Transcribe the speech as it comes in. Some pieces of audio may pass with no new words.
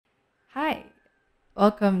Hi,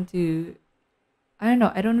 welcome to. I don't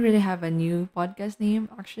know. I don't really have a new podcast name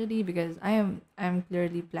actually because I'm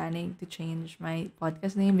clearly planning to change my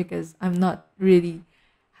podcast name because I'm not really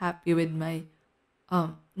happy with my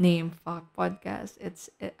name Fuck Podcast.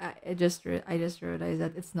 I just realized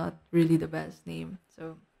that it's not really the best name.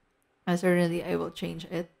 So certainly I will change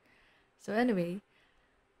it. So anyway,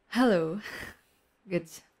 hello.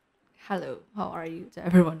 It's hello. How are you to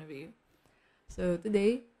every one of you? So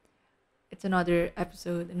today it's another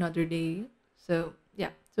episode, another day. So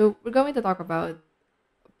yeah, so we're going to talk about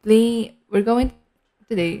play. We're going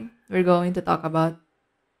today. We're going to talk about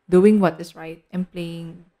doing what is right and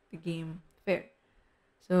playing the game fair.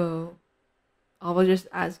 So I will just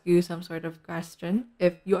ask you some sort of question.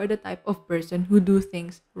 If you are the type of person who do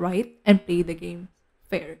things right and play the game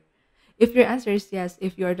fair, if your answer is yes,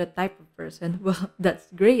 if you are the type of person, well, that's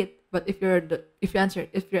great. But if your answer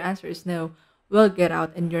is no, well, get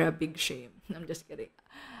out and you're a big shame. I'm just kidding.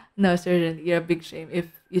 No, certainly you're a big shame if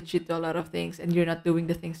you cheat to a lot of things and you're not doing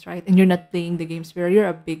the things right and you're not playing the games fair. You're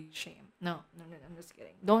a big shame. No. I'm just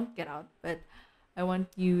kidding. Don't get out. But I want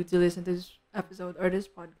you to listen to this episode or this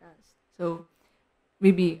podcast. So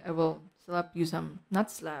maybe I will slap you some, not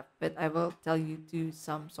slap, but I will tell you to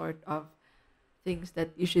some sort of things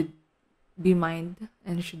that you should be mind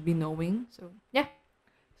and should be knowing. So yeah.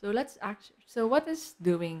 So let's actually. So what is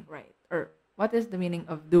doing right, or what is the meaning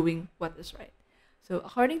of doing what is right? So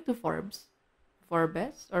according to Forbes or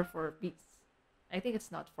Forbes, I think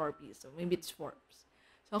it's not Forbes, so maybe it's Forbes.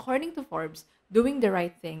 So according to Forbes, doing the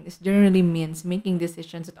right thing is generally means making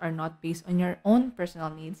decisions that are not based on your own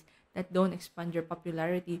personal needs, that don't expand your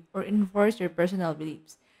popularity or enforce your personal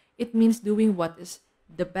beliefs. It means doing what is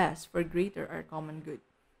the best for greater or common good.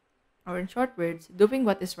 Or in short words, doing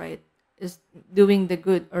what is right is doing the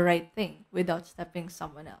good or right thing without stepping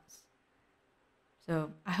someone else.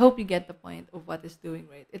 So I hope you get the point of what is doing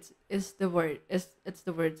right. It's the word. It's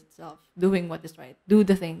the words itself. Doing what is right. Do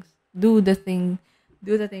the things. Do the thing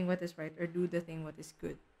what is right, or do the thing what is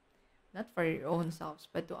good. Not for your own selves,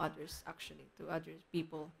 but to others actually, to other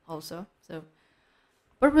people also. So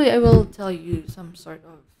probably I will tell you some sort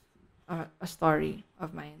of a story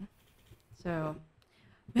of mine. So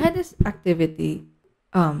we had this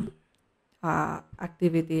um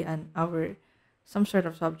activity and our some sort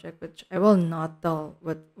of subject, which I will not tell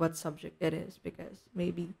what subject it is because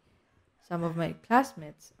maybe some of my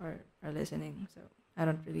classmates are listening, so I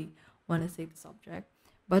don't really want to say the subject.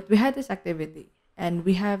 But we had this activity and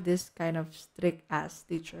we have this kind of strict ass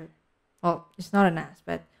teacher. Well, it's not an ass,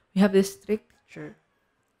 but we have this strict teacher.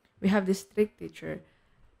 We have this strict teacher.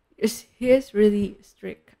 He is really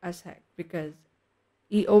strict as heck because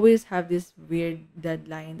he always have this weird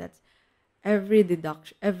deadline that's every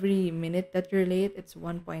minute that you're late, it's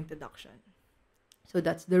 1 point deduction. So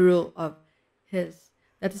that's the rule of his.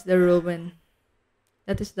 That is the rule when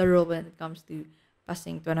it comes to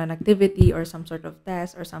passing to an activity or some sort of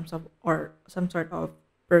test or some sort of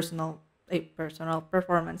personal a personal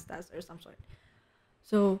performance test or some sort.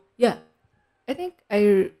 So yeah, I think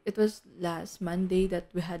I it was last Monday that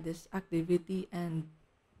we had this activity, and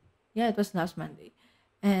yeah, it was last Monday,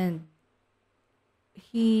 and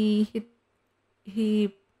he he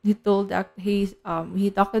he told that he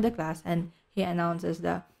talked to the class and he announces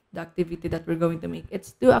the activity that we're going to make.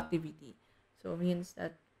 It's two activity, so it means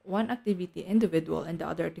that one activity individual and the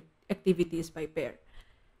other activity is by pair.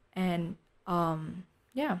 And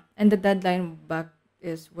yeah, and the deadline back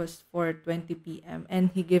is was for 20 p.m. and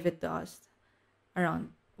he gave it to us around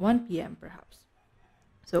 1 p.m. perhaps.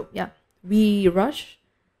 So yeah, we rush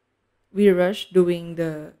we rush doing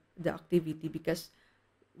the activity because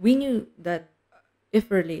we knew that if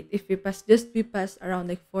we're late, if we pass around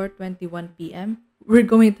like 4:21 p.m., we're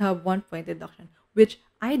going to have 1 point deduction, which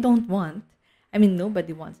I don't want. I mean,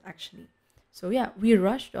 nobody wants actually. So yeah, we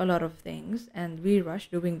rushed a lot of things and we rushed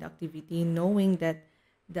doing the activity, knowing that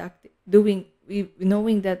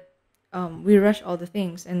knowing that we rush all the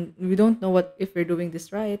things and we don't know what if we're doing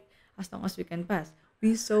this right as long as we can pass.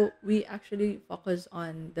 We actually focus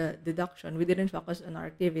on the deduction. We didn't focus on our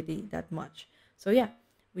activity that much. So yeah,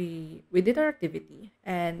 we did our activity,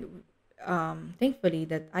 and thankfully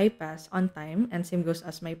that I passed on time, and same goes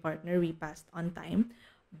as my partner, we passed on time.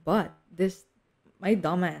 But this my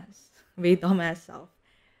dumbass my dumbass self,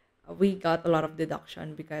 we got a lot of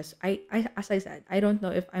deduction because I as I said, I don't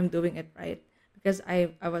know if I'm doing it right because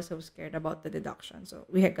I was so scared about the deduction. So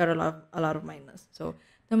we had got a lot of minus. So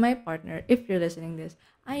to my partner, if you're listening this,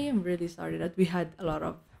 I am really sorry that we had a lot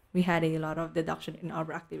of deduction in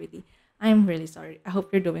our activity. I'm really sorry. I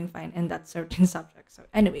hope you're doing fine in that certain subject. So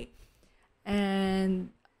anyway,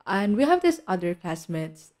 and And we have this other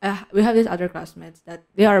classmates. We have these other classmates that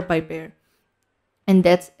they are by pair, and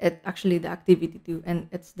that's it. Actually, the activity too,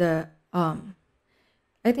 and it's the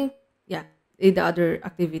I think yeah, the other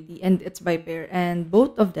activity, and it's by pair, and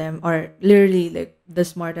both of them are literally like the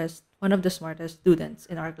smartest, one of the smartest students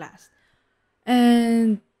in our class,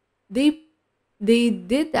 and they they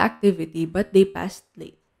did the activity, but they passed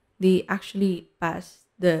late. They actually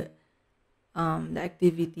passed the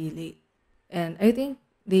activity late, and I think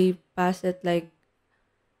they passed it like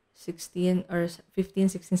 16 or 15,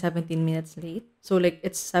 16, 17 minutes late. So like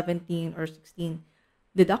it's 17 or 16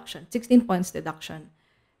 deduction, 16 points deduction.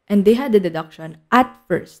 And they had the deduction at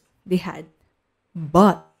first, they had.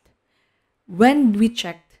 But when we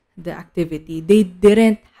checked the activity, they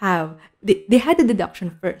had the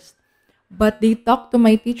deduction first. But they talked to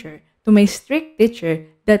my teacher, to my strict teacher,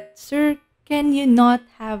 that, sir, can you not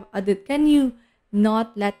have can you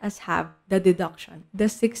not let us have the deduction, the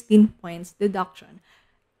 16 points deduction?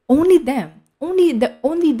 Only them, only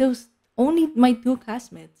those, only my two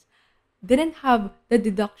classmates didn't have the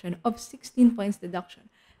deduction of 16 points deduction.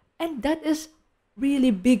 And that is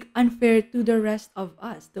really big unfair to the rest of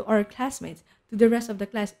us, to our classmates, to the rest of the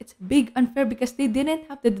class. It's big unfair because they didn't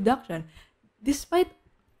have the deduction. Despite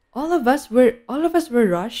all of us were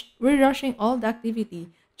rushed, we're rushing all the activity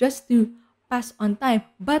just to pass on time.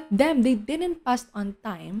 But them, they didn't pass on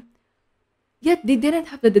time, yet they didn't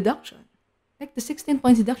have the deduction. Like the 16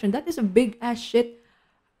 points deduction, that is a big ass shit,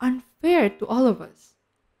 unfair to all of us.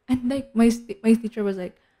 And like my teacher was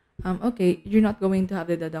like, okay, you're not going to have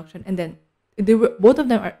the deduction. And then they were, both of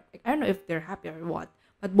them are like, I don't know if they're happy or what,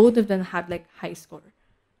 but both of them had like high score.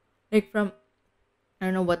 Like from, I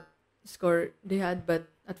don't know what score they had, but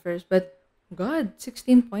at first, but God,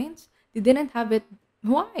 16 points. They didn't have it.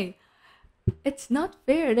 Why? It's not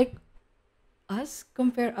fair. Like us,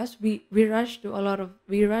 compare us, we rush to a lot of,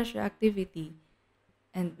 we rush the activity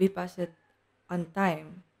and we pass it on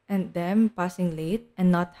time, and them passing late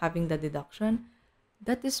and not having the deduction,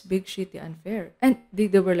 that is big shitty unfair. And they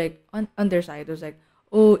were like on their side, it was like,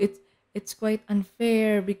 oh, it's quite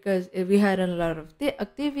unfair because we had a lot of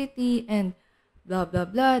activity and blah blah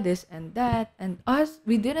blah, this and that, and us,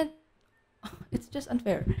 we didn't. It's just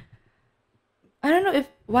unfair. I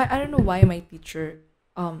don't know why my teacher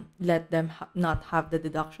let them not have the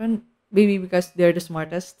deduction. Maybe because they're the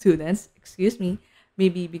smartest students. Excuse me.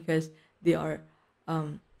 Maybe because they are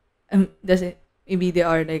does it maybe they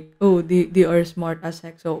are like, oh, they are smart as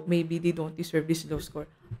heck, so maybe they don't deserve this low score.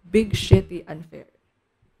 Big shitty unfair.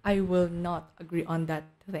 I will not agree on that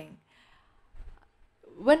thing.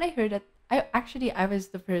 When I heard that, I was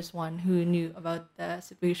the first one who knew about the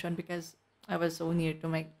situation because I was so near to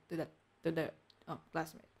my to the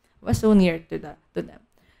classmate. I was so near to them,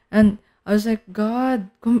 and I was like, God,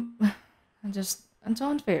 it's so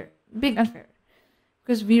unfair, big unfair,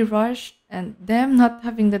 because we rushed and them not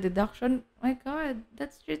having the deduction. My God,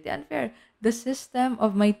 that's really unfair. The system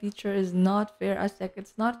of my teacher is not fair. As like,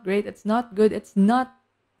 it's not great. It's not good. It's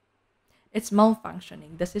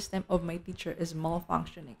malfunctioning. The system of my teacher is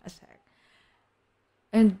malfunctioning as heck.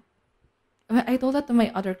 And when I told that to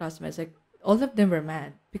my other classmates, like all of them were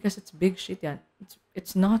mad because it's big shit. Yeah,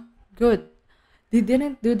 it's not good. They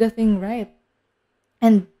didn't do the thing right,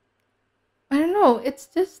 and I don't know. It's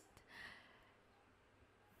just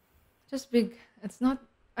big. It's not.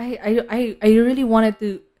 I really wanted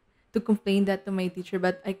to complain that to my teacher,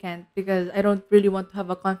 but I can't because I don't really want to have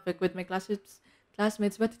a conflict with my classmates.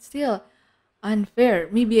 But it's still unfair.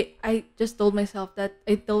 Maybe I just told myself that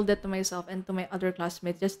I told that to myself and to my other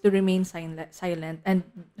classmates just to remain silent and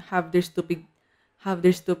have their stupid have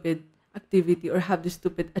their stupid activity or have the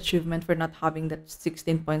stupid achievement for not having that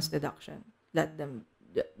 16 points deduction. Let them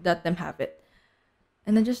have it.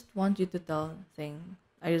 And I just want you to tell thing.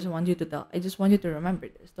 I just want you to remember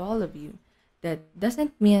this to all of you, that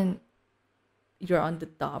doesn't mean you're on the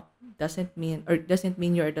top, doesn't mean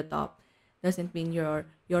you're the top, doesn't mean you're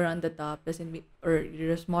on the top, doesn't mean or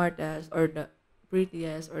you're the smartest or the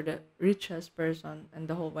prettiest or the richest person in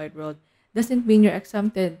the whole wide world, doesn't mean you're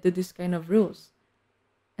exempted to this kind of rules.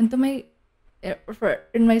 And to my for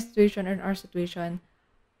in my situation or in our situation,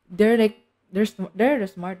 they're like they're the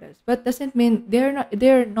smartest, but doesn't mean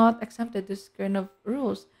they're not exempted this kind of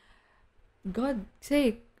rules. God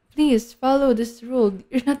sake, please follow this rule.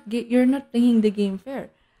 You're not playing the game fair.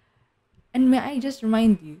 And may I just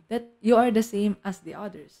remind you that you are the same as the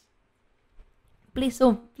others.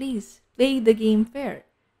 Please play the game fair.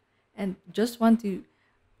 And just want to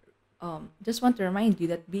remind you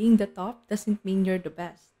that being the top doesn't mean you're the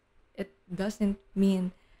best. It doesn't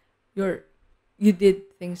mean you're you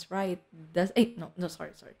did things right. Does no,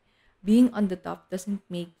 sorry. Being on the top doesn't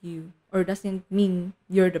make you, or doesn't mean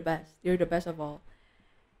you're the best. You're the best of all.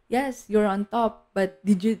 Yes, you're on top, but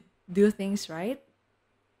did you do things right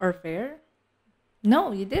or fair?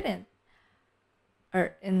 No, you didn't.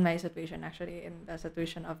 Or in my situation, actually, in the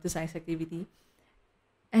situation of the science activity.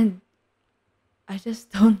 And I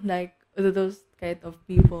just don't like those kind of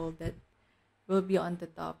people that will be on the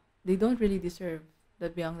top. They don't really deserve to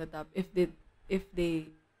be on the top if they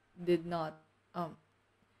did not um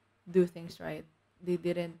do things right. They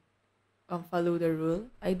didn't follow the rule.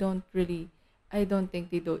 I don't think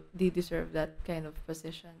they deserve that kind of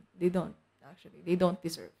position. They don't, actually. They don't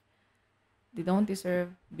deserve. They don't deserve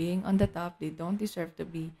being on the top. They don't deserve to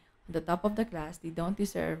be on the top of the class. They don't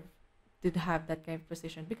deserve to have that kind of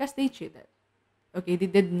position because they cheated. Okay, they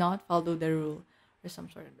did not follow the rule or some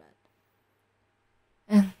sort of that.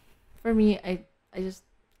 And for me, I just,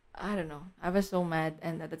 I don't know. I was so mad,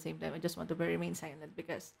 and at the same time, I just want to remain silent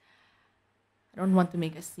because I don't want to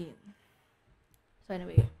make a scene. So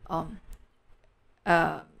anyway, uh,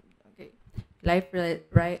 okay,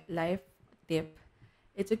 right, life tip.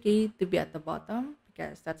 It's okay to be at the bottom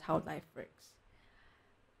because that's how life works.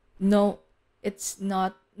 No, it's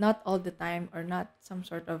not all the time, or not some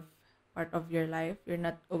sort of part of your life. You're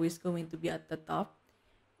not always going to be at the top.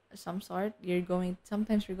 Some sort, you're going,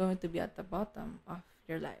 sometimes you're going to be at the bottom of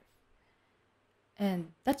your life,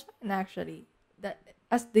 and that's fine, actually. That,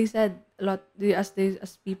 as they said a lot, as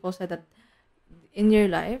people said, that in your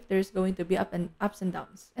life there's going to be ups and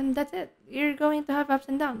downs, and that's it. You're going to have ups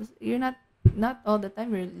and downs. You're not all the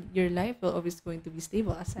time your life will always going to be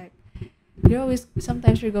stable. As like, you're always,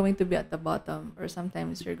 sometimes you're going to be at the bottom, or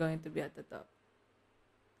sometimes you're going to be at the top.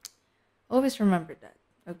 Always remember that.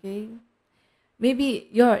 Okay, maybe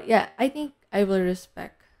you're, yeah, I think I will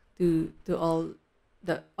respect to all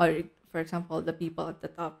the, or for example, the people at the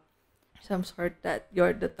top, some sort, that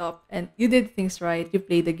you're the top and you did things right, you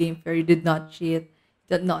played the game fair, you did not cheat,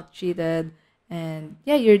 did not cheated, and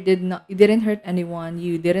yeah, you didn't hurt anyone,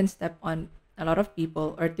 you didn't step on a lot of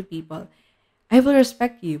people or to people. I will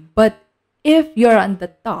respect you. But if you're on the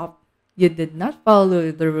top, you did not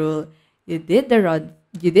follow the rule, you did the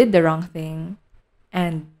wrong thing,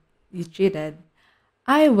 and you cheated,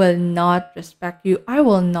 I will not respect you. I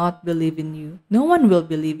will not believe in you. No one will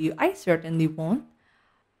believe you. I certainly won't.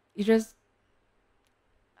 You just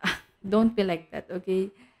don't be like that, okay?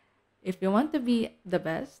 If you want to be the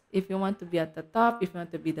best, if you want to be at the top, if you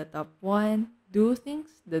want to be the top one, do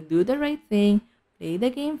the right thing, play the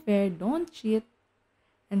game fair, don't cheat,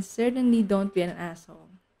 and certainly don't be an asshole.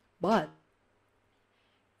 But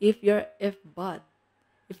if you're if but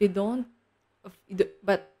if you don't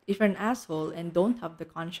but if you're an asshole and don't have the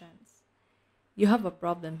conscience, you have a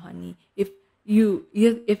problem, honey. If you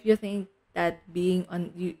think that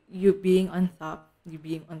you being on top,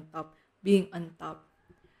 being on top,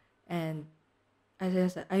 and as I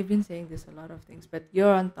said, I've been saying this a lot of things, but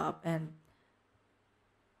you're on top and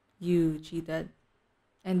you cheated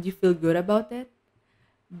and you feel good about it,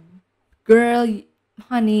 girl,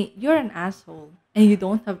 honey, you're an asshole and you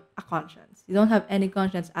don't have a conscience. You don't have any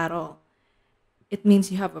conscience at all. It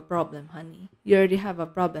means you have a problem, honey. You already have a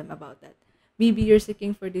problem about that. Maybe you're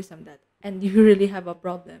seeking for this and that, and you really have a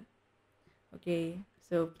problem. Okay?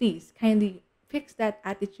 So please, kindly fix that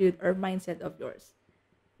attitude or mindset of yours.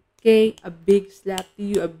 Okay? A big slap to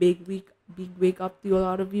you, a big wake up to a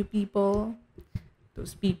lot of you people.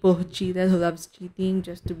 Those people who cheated, who loves cheating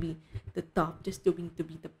just to be the top, just to be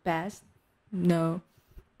the best. No.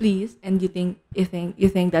 Please, and you think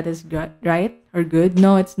that is good, right? Or good?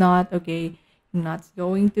 No, it's not. Okay? Not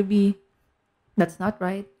going to be. That's not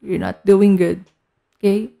right. You're not doing good.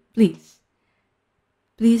 Okay? Please.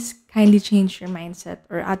 Please kindly change your mindset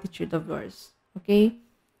or attitude of yours. Okay?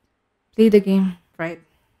 Play the game right.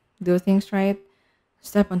 Do things right.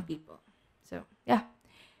 Step on people. So, yeah.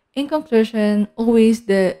 In conclusion, always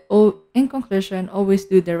do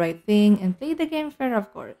the right thing and play the game fair,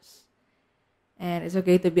 of course. And it's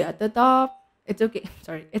okay to be at the top. It's okay.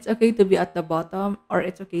 Sorry. It's okay to be at the bottom, or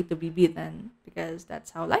it's okay to be beaten, because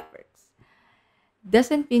that's how life works.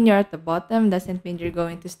 Doesn't mean you're at the bottom, doesn't mean you're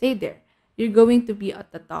going to stay there. You're going to be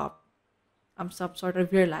at the top some sort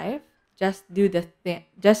of your life. Just do the thing.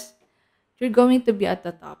 Just You're going to be at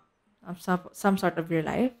the top some sort of your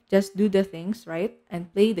life. Just do the things right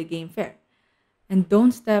and play the game fair. And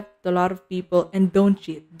don't step to a lot of people, and don't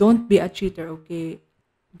cheat. Don't be a cheater, okay?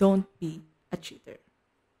 Don't be a cheater.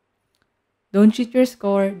 Don't cheat your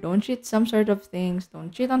score. Don't cheat some sort of things.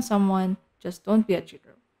 Don't cheat on someone. Just don't be a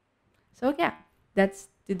cheater. So yeah, that's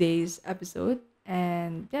today's episode.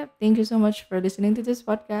 And yeah, thank you so much for listening to this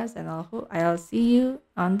podcast. And I'll see you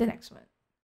on the next one.